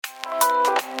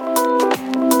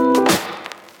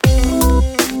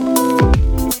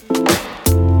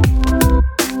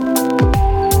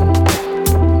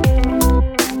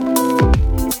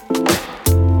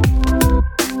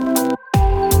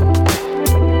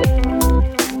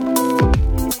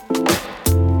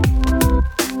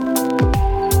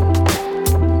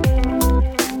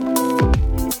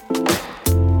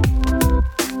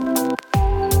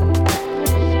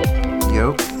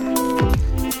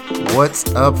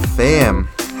What's up, fam?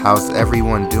 How's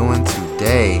everyone doing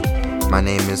today? My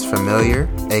name is Familiar,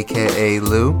 aka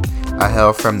Lou. I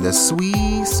hail from the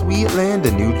sweet land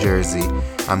of New Jersey.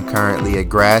 I'm currently a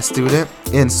grad student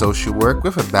in social work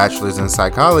with a bachelor's in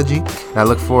psychology, and I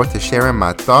look forward to sharing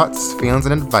my thoughts, feelings,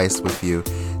 and advice with you.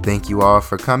 Thank you all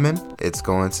for coming. It's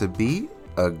going to be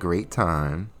a great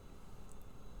time.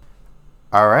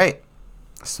 All right.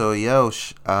 So,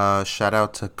 shout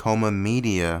out to Coma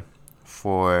Media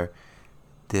for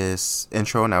this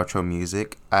intro and outro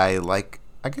music. I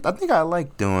think I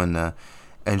like doing the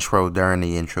intro during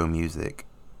the intro music.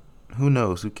 Who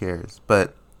knows? Who cares?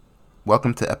 But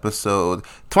welcome to episode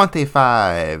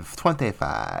 25.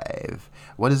 25.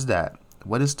 What is that?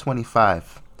 What is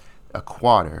 25? A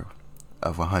quarter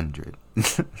of 100.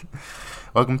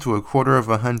 Welcome to a quarter of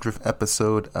 100th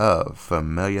episode of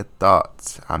Familiar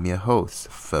Thoughts. I'm your host,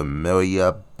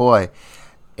 Familiar Boy.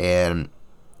 And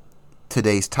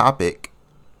today's topic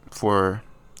for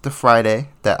the Friday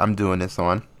that I'm doing this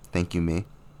on, thank you me,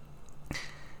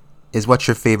 is what's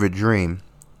your favorite dream?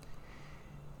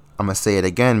 I'm going to say it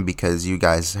again because you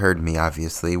guys heard me,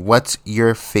 obviously. What's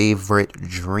your favorite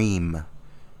dream?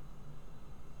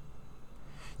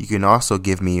 You can also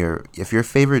give me if your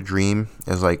favorite dream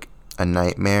is like a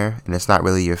nightmare and it's not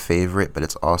really your favorite, but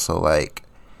it's also like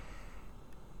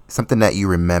something that you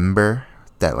remember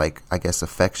that, like, I guess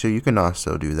affects you can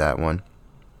also do that one.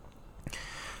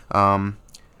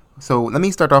 So let me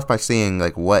start off by saying,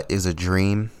 like, what is a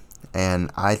dream?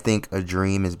 And I think a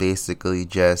dream is basically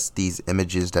just these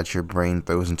images that your brain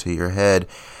throws into your head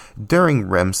during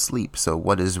REM sleep. So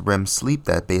what is REM sleep?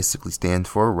 That basically stands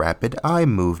for rapid eye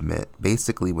movement.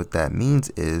 Basically what that means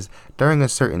is during a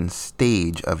certain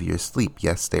stage of your sleep.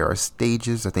 Yes, there are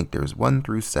stages. I think there's 1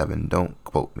 through 7. Don't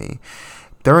quote me.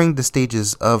 During the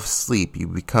stages of sleep, you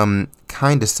become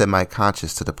kind of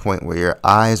semi-conscious to the point where your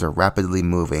eyes are rapidly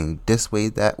moving this way,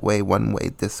 that way, one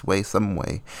way, this way, some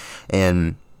way.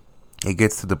 And it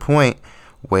gets to the point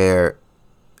where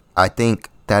I think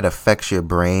that affects your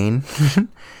brain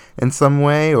in some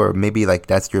way, or maybe like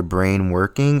that's your brain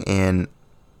working. And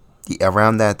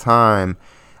around that time,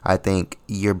 I think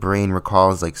your brain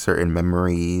recalls like certain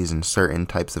memories and certain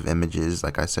types of images,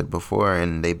 like I said before,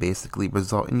 and they basically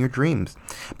result in your dreams.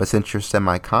 But since you're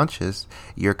semi-conscious,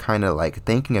 you're kind of like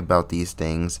thinking about these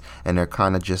things, and they're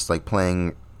kind of just like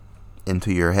playing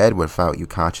into your head without you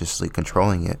consciously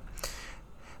controlling it.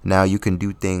 Now you can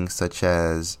do things such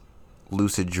as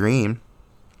lucid dream,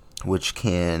 which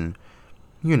can,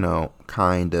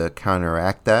 kind of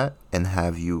counteract that and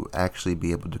have you actually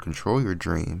be able to control your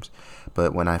dreams.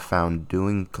 But when I found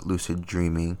doing lucid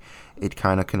dreaming, it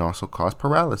kind of can also cause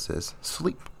paralysis,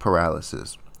 sleep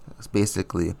paralysis. It's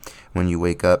basically when you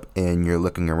wake up and you're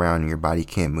looking around and your body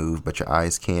can't move, but your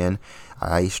eyes can.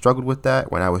 I struggled with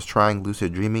that when I was trying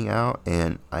lucid dreaming out,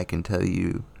 and I can tell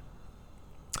you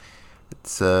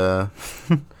it's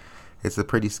it's a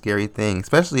pretty scary thing,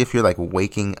 especially if you're like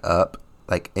waking up,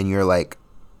 like, and you're like,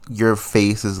 your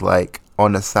face is like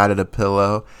on the side of the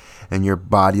pillow and your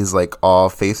body is like all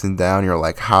facing down. You're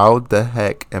like, how the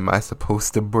heck am I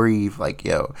supposed to breathe? Like,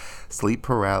 sleep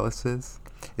paralysis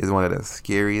is one of the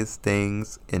scariest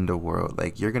things in the world.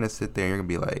 Like, you're gonna sit there and you're gonna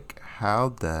be like, how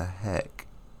the heck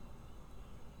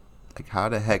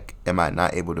am I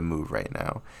not able to move right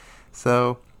now?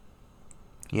 So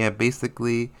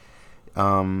basically,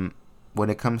 when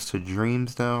it comes to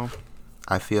dreams, though,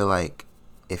 I feel like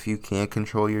if you can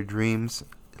control your dreams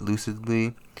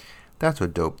lucidly, that's a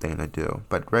dope thing to do.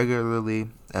 But regularly,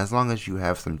 as long as you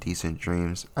have some decent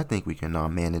dreams, I think we can all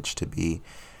manage to be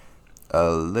a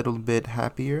little bit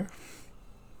happier.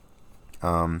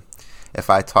 If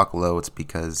I talk low, it's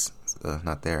because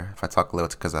not there. If I talk low,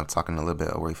 it's because I'm talking a little bit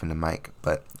away from the mic.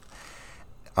 But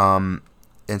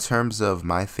in terms of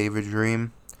my favorite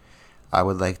dream, I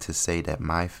would like to say that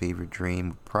my favorite dream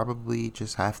would probably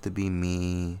just have to be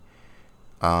me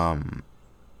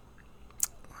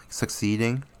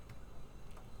succeeding.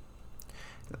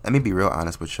 Let me be real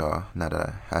honest with y'all. Now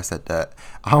that I said that,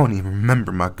 I don't even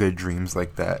remember my good dreams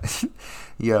like that.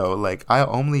 I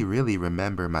only really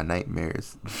remember my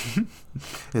nightmares.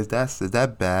 Is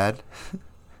that bad?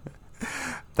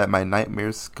 That my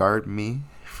nightmares scarred me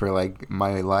for like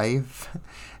my life,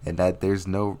 and that there's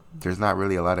not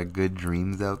really a lot of good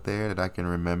dreams out there that I can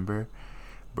remember.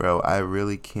 Bro, I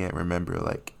really can't remember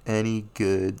like any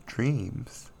good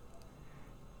dreams.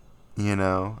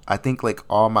 I think like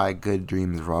all my good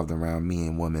dreams revolved around me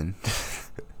and women.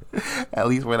 At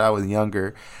least when I was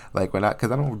younger, like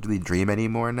because I don't really dream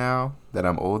anymore now that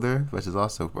I'm older, which is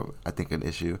also, I think, an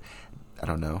issue. I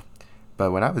don't know.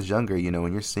 But when I was younger,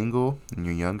 when you're single and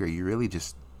you're younger, you really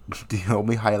just the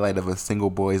only highlight of a single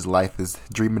boy's life is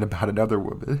dreaming about another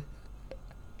woman.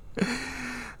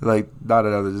 Like, not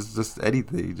another, just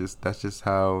anything. Just that's just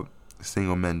how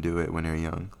single men do it when they're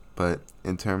young. But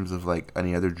in terms of like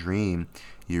any other dream,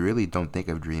 you really don't think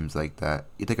of dreams like that.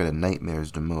 You think of the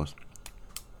nightmares the most.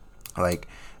 Like,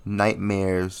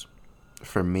 nightmares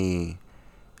for me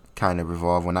kind of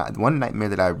revolve one nightmare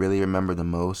that I really remember the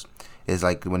most is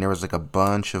like when there was like a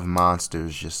bunch of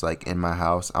monsters just like in my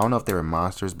house. I don't know if they were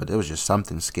monsters, but it was just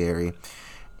something scary.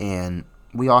 And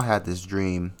we all had this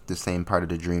dream, the same part of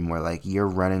the dream where like you're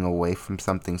running away from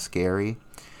something scary,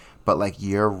 but like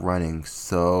you're running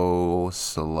so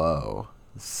slow.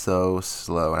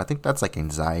 And I think that's like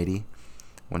anxiety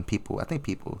when people,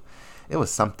 it was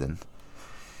something.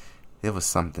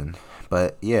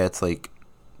 But yeah, it's like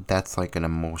that's like there's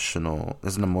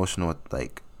an emotional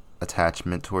like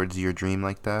attachment towards your dream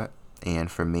like that.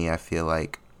 And for me, I feel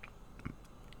like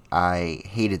I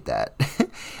hated that.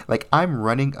 Like, I'm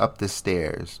running up the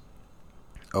stairs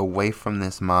away from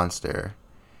this monster.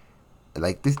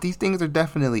 Like, these things are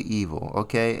definitely evil,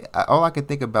 okay? All I can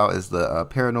think about is the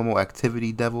Paranormal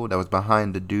Activity devil that was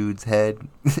behind the dude's head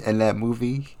in that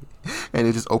movie. And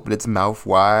it just opened its mouth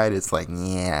wide. It's like,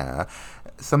 yeah.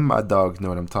 Some of my dogs know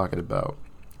what I'm talking about.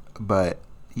 But,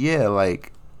 yeah,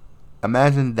 like,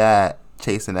 imagine that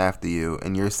chasing after you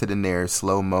and you're sitting there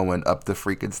slow-moing up the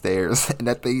freaking stairs and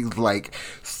that thing's like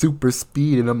super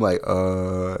speed and I'm like,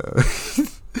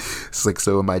 it's like,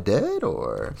 so am I dead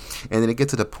or? And then it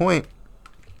gets to the point,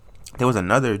 there was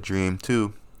another dream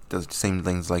too, does the same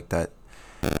things like that.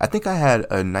 I think I had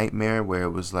a nightmare where it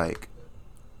was like,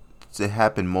 it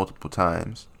happened multiple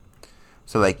times.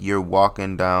 So like you're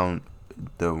walking down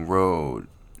the road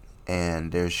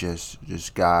and there's just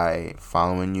this guy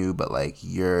following you, but like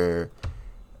you're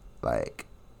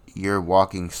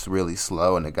walking really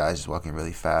slow and the guy's just walking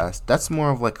really fast. That's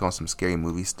more of like on some scary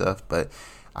movie stuff, but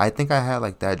I think I had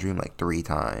like that dream like 3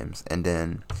 times. And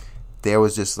then there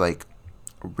was just like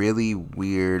really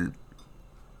weird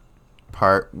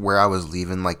part where I was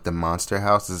leaving like the monster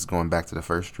house. This is going back to the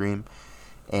first dream,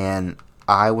 and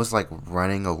I was like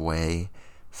running away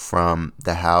from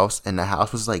the house, and the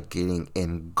house was like getting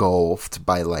engulfed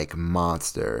by like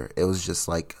monster. It was just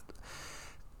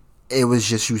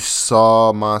you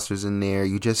saw monsters in there.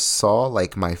 You just saw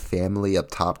like my family up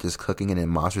top just cooking, and then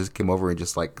monsters came over and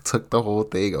just like took the whole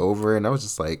thing over. And I was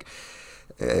just like,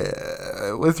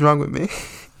 what's wrong with me?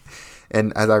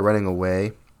 And as I'm running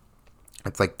away,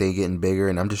 it's like they getting bigger,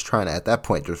 and I'm just trying to at that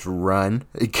point just run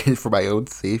again for my own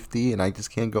safety, and I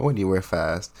just can't go anywhere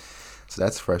fast. So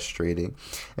that's frustrating.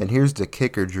 And here's the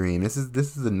kicker dream. This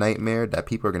is a nightmare that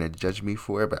people are gonna judge me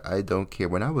for, but I don't care.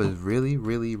 When I was really,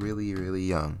 really, really, really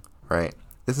young, right?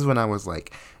 This is when I was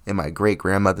like in my great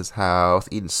grandmother's house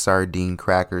eating sardine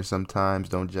crackers sometimes.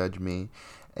 Don't judge me.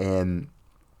 And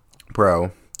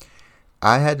bro,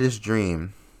 I had this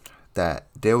dream that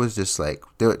there was just like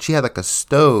she had like a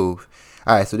stove.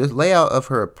 All right, so this layout of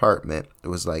her apartment, it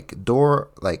was like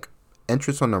door, like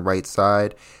entrance on the right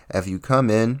side. If you come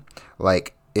in,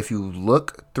 like if you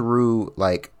look through,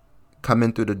 like come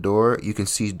in through the door, you can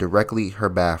see directly her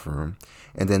bathroom.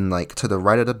 And then like to the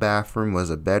right of the bathroom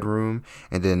was a bedroom.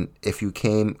 And then if you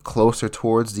came closer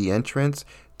towards the entrance,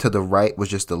 to the right was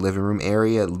just the living room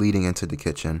area leading into the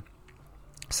kitchen.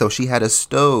 So she had a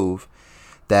stove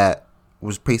that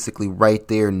was basically right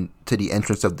there to the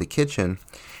entrance of the kitchen.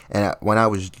 And when I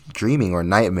was dreaming or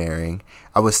nightmaring,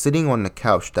 I was sitting on the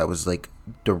couch that was like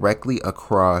directly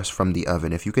across from the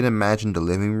oven. If you can imagine the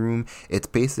living room, it's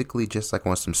basically just like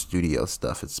on some studio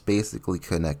stuff. It's basically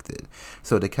connected.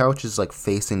 So the couch is like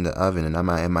facing the oven, and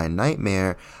in my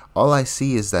nightmare, all I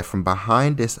see is that from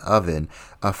behind this oven,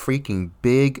 a freaking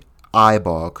big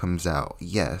eyeball comes out.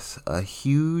 Yes, a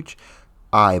huge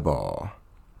eyeball.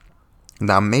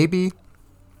 Now maybe,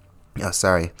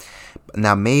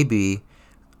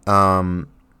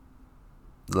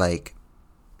 like,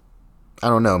 I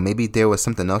don't know, maybe there was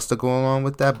something else to go along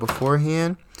with that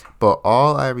beforehand, but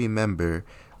all I remember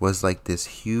was like this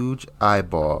huge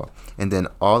eyeball, and then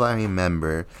all I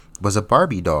remember was a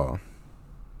Barbie doll.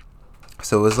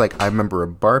 So it was like, I remember a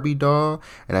Barbie doll,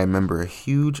 and I remember a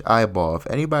huge eyeball. If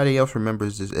anybody else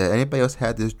remembers this, anybody else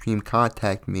had this dream,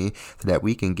 contact me so that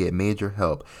we can get major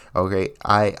help. Okay,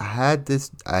 I had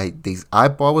this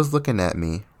eyeball was looking at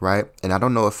me, right? And I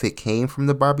don't know if it came from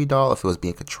the Barbie doll, if it was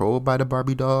being controlled by the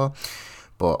Barbie doll,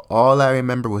 but all I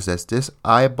remember was that this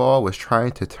eyeball was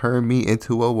trying to turn me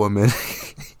into a woman.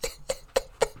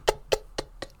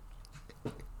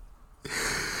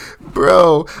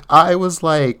 Bro, I was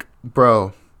like,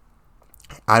 bro,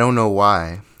 I don't know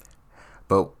why,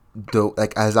 but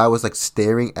like as I was like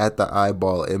staring at the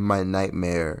eyeball in my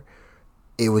nightmare,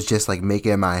 it was just like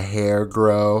making my hair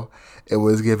grow. It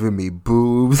was giving me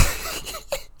boobs.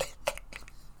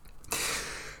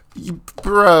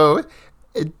 Bro,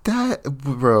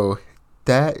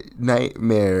 that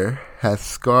nightmare has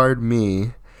scarred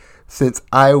me since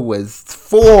I was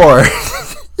 4.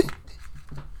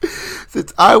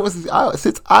 since I was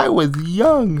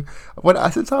young,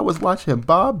 since I was watching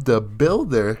Bob the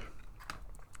Builder.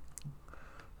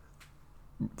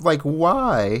 Like,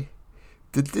 why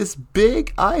did this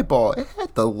big eyeball? It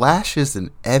had the lashes and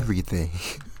everything.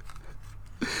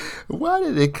 Why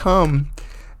did it come?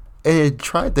 And it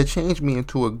tried to change me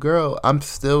into a girl. I'm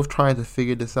still trying to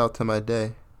figure this out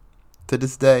to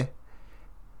this day.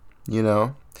 You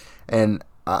know? And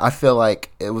I feel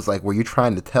like it was like, were you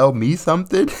trying to tell me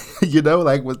something? You know,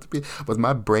 like was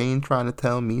my brain trying to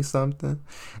tell me something?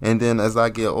 And then as I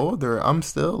get older, I'm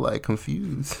still like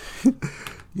confused.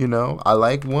 You know, I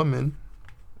like women,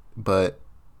 but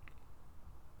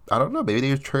I don't know. Maybe they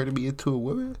were turning me into a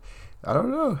woman. I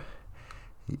don't know.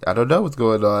 I don't know what's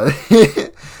going on.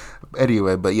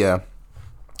 Anyway, but yeah.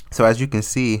 So as you can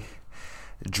see,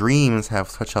 dreams have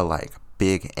such a like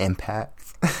big impact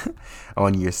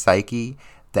on your psyche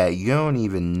that you don't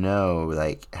even know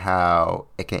like how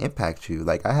it can impact you.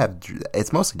 Like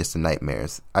it's mostly just the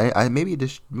nightmares. I maybe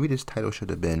this title should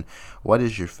have been, "What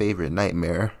is your favorite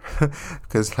nightmare?"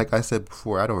 Because like I said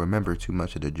before, I don't remember too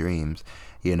much of the dreams.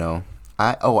 You know,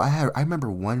 I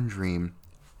remember one dream,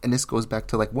 and this goes back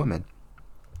to like women.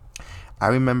 I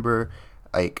remember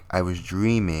like I was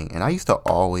dreaming, and I used to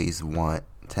always want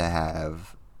to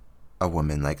have a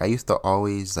woman. Like I used to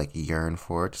always like yearn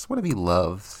for it. Just want to be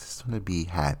loved. Just want to be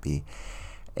happy.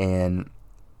 And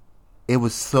it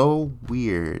was so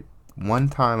weird. One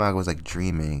time I was like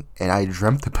dreaming, and I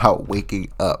dreamt about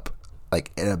waking up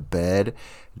like in a bed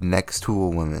next to a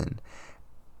woman.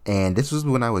 And this was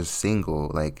when I was single,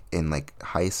 like in like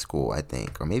high school, I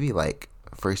think, or maybe like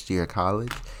first year of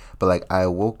college. But like I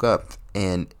woke up,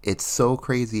 and it's so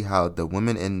crazy how the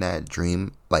woman in that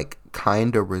dream like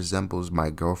kind of resembles my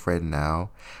girlfriend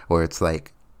now, where it's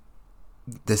like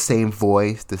the same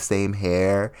voice, the same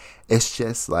hair. It's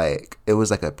just like it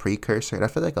was like a precursor, and I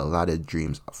feel like a lot of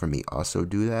dreams for me also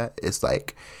do that. It's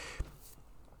like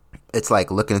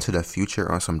looking into the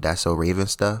future on some That's So Raven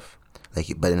stuff. Like,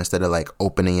 but instead of like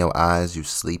opening your eyes, you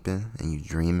sleeping and you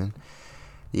dreaming.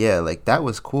 Yeah, like that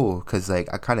was cool because like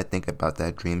I kind of think about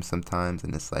that dream sometimes,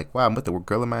 and it's like, wow, I'm with the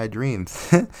girl in my dreams,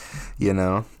 you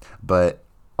know. But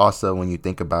also, when you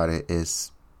think about it,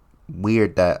 it's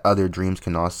weird that other dreams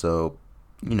can also,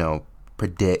 you know,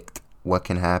 predict what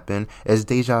can happen. It's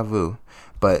deja vu.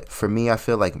 But for me, I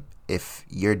feel like if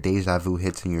your deja vu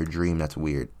hits in your dream, that's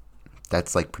weird.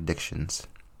 That's like predictions.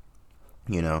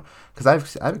 You know, because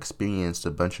I've experienced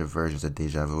a bunch of versions of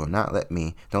deja vu. Don't let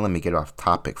me get off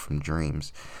topic from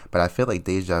dreams, but I feel like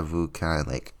deja vu kind of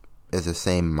like is the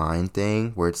same mind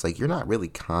thing where it's like you're not really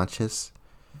conscious,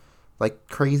 like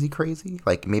crazy,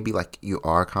 like maybe like you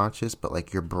are conscious, but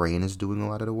like your brain is doing a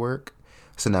lot of the work.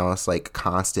 So now it's like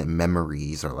constant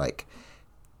memories or like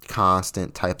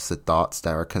constant types of thoughts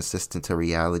that are consistent to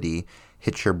reality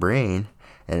hit your brain,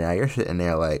 and now you're sitting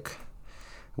there like,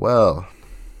 well,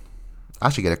 I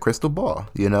should get a crystal ball,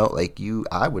 you know, like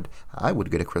I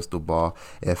would get a crystal ball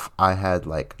if I had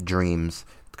like dreams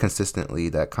consistently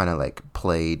that kind of like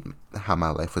played how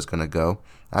my life was going to go.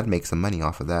 I'd make some money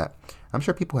off of that. I'm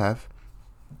sure people have.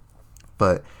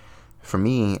 But for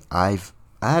me, I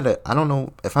don't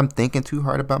know if I'm thinking too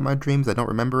hard about my dreams, I don't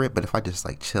remember it, but if I just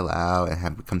like chill out and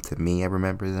have it come to me, I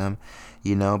remember them,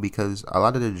 you know, because a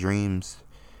lot of the dreams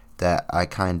that I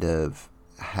kind of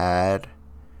had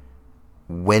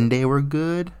when they were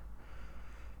good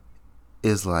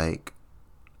is like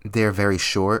they're very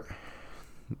short,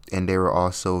 and they were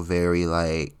also very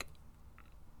like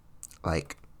I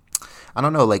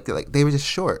don't know, like they were just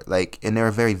short, like, and they were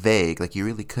very vague, like you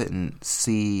really couldn't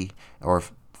see or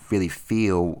really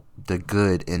feel the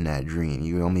good in that dream.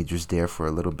 You were only just there for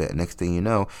a little bit. Next thing you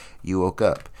know, you woke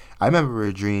up. I remember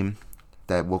a dream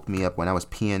that woke me up when I was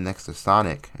peeing next to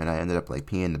Sonic, and I ended up like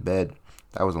peeing in the bed.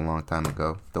 That was a long time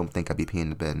ago. Don't think I'd be peeing in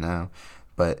the bed now.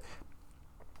 But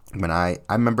when I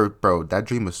remember, bro, that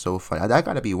dream was so funny. That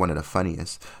gotta be one of the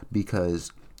funniest,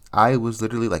 because I was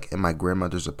literally like in my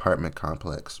grandmother's apartment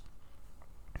complex,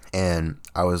 and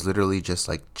I was literally just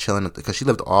like chilling because she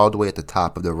lived all the way at the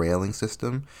top of the railing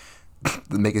system.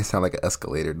 Making it sound like an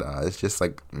escalator. Nah, it's just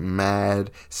like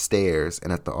mad stairs,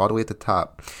 and all the way at the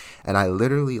top. And I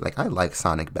literally I liked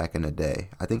Sonic back in the day.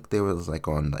 I think there was like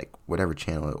on like whatever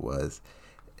channel it was,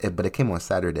 but it came on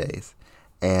Saturdays,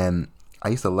 and I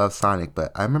used to love Sonic,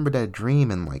 but I remember that dream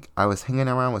and like I was hanging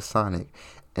around with Sonic,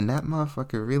 and that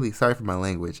motherfucker really, sorry for my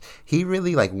language, he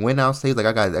really like went outside like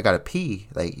I gotta pee,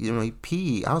 like he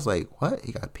pee. I was like, what?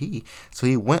 He got to pee? So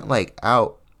he went like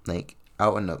out in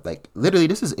the like literally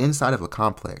this is inside of a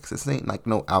complex. This ain't like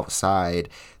no outside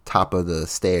top of the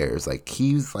stairs. Like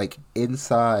he's like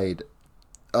inside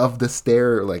of the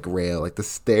stair like rail, like the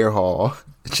stair hall,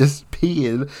 just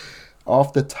peeing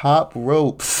off the top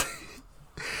ropes.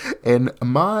 And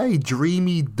my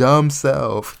dreamy dumb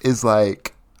self is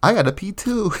like, I gotta pee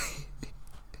too.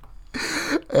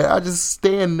 And I just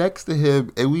stand next to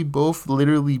him and we both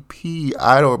literally pee.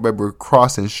 I don't remember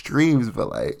crossing streams, but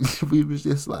like we was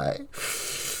just like,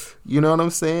 you know what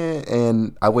I'm saying?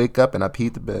 And I wake up and I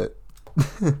peed the bed.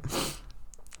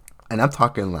 And I'm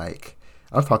talking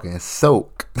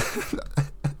soak.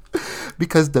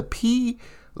 Because the pee,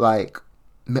 like,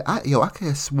 I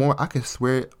could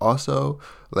swear also,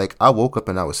 like, I woke up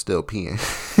and I was still peeing.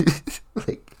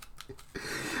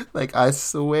 like, I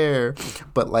swear.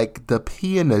 But, like, the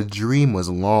pee in the dream was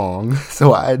long.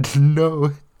 So I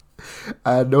know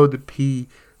the pee,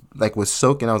 like, was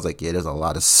soaking. I was like, yeah, there's a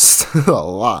lot.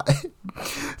 So,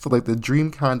 like, the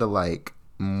dream kind of, like,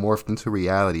 morphed into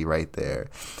reality right there.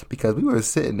 Because we were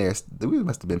sitting there, we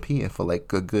must have been peeing for,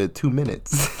 like, a good 2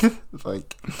 minutes.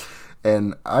 Like,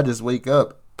 and I just wake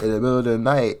up in the middle of the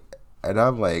night, and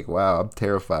I'm like, wow, I'm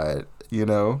terrified,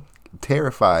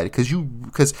 terrified,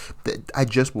 because I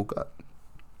just woke up,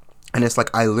 and it's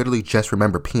like I literally just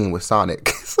remember peeing with Sonic.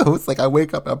 So it's like I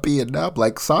wake up and I'm peeing now. I'm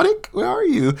like, Sonic, where are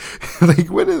you?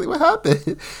 Like, what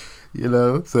happened?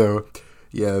 So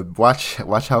yeah, watch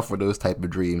out for those type of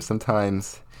dreams.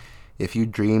 Sometimes if you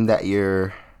dream that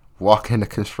you're walking a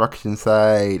construction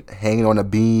site, hanging on a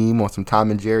beam, or some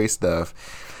Tom and Jerry stuff,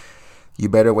 you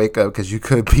better wake up, because you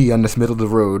could be on the middle of the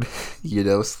road,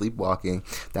 sleepwalking.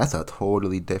 That's a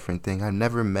totally different thing. I've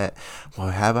never met, well,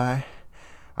 have I?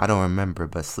 I don't remember,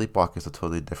 but sleepwalking is a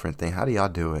totally different thing. How do y'all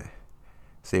do it?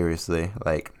 Seriously,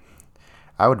 like,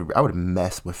 I would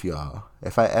mess with y'all.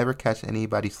 If I ever catch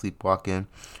anybody sleepwalking,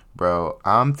 bro,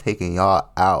 I'm taking y'all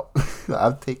out.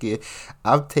 I'm taking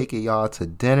y'all to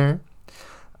dinner.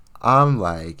 I'm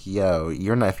like, yo, if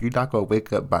you're not gonna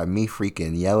wake up by me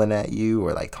freaking yelling at you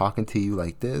or like talking to you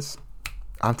like this,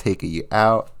 I'm taking you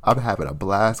out. I'm having a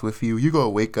blast with you. You're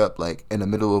gonna wake up like in the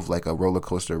middle of like a roller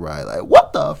coaster ride, like,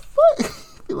 what the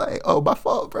fuck? Be like, oh, my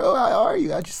fault, bro. How are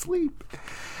you? How'd you sleep?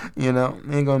 Ain't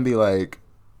gonna be like,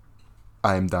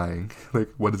 I'm dying. Like,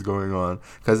 what is going on?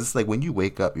 Because it's like when you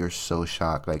wake up, you're so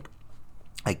shocked. Like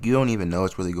you don't even know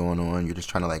what's really going on. You're just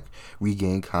trying to like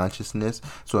regain consciousness.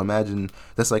 So imagine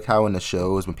that's like how in the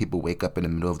shows when people wake up in the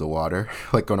middle of the water,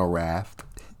 like on a raft,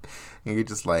 and you're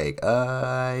just like,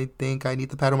 I think I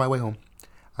need to paddle my way home.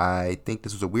 I think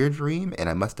this was a weird dream, and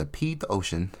I must have peed the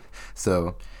ocean.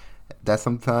 So that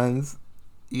sometimes,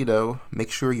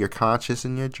 make sure you're conscious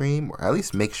in your dream, or at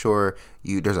least make sure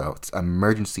there's a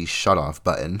emergency shut off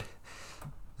button.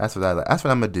 That's what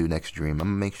I'm gonna do next dream. I'm gonna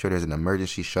make sure there's an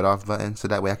emergency shut off button, so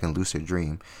that way I can lucid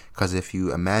dream. Because if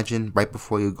you imagine right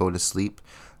before you go to sleep,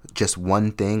 just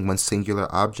one singular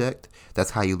object,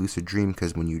 that's how you lucid dream.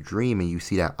 Because when you dream and you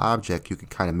see that object, you can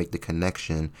kind of make the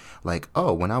connection, like,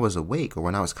 oh, when I was awake or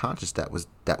when I was conscious, that was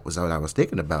what I was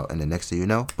thinking about. And the next thing you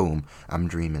know, boom, I'm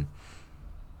dreaming.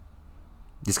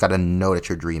 Just gotta know that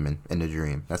you're dreaming in the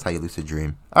dream. That's how you lucid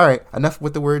dream. All right, enough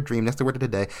with the word dream. That's the word of the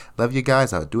day. Love you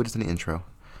guys. I'll do it as an intro.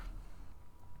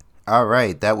 All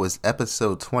right, that was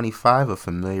episode 25 of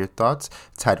Familiar Thoughts,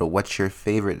 titled What's Your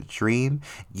Favorite Dream?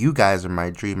 You guys are my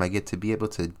dream. I get to be able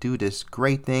to do this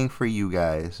great thing for you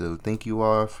guys. So thank you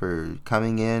all for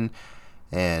coming in,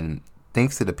 and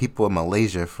thanks to the people in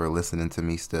Malaysia for listening to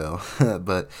me still.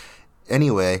 But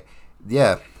anyway,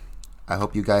 yeah, I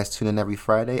hope you guys tune in every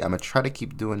Friday. I'm going to try to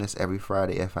keep doing this every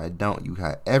Friday. If I don't, you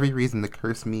got every reason to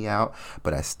curse me out,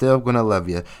 but I still going to love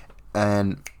you.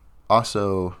 And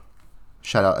also,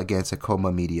 shout out again to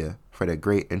Coma Media for the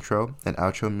great intro and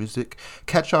outro music.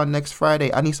 Catch y'all next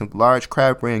Friday. I need some large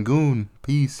crab rangoon.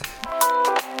 Peace.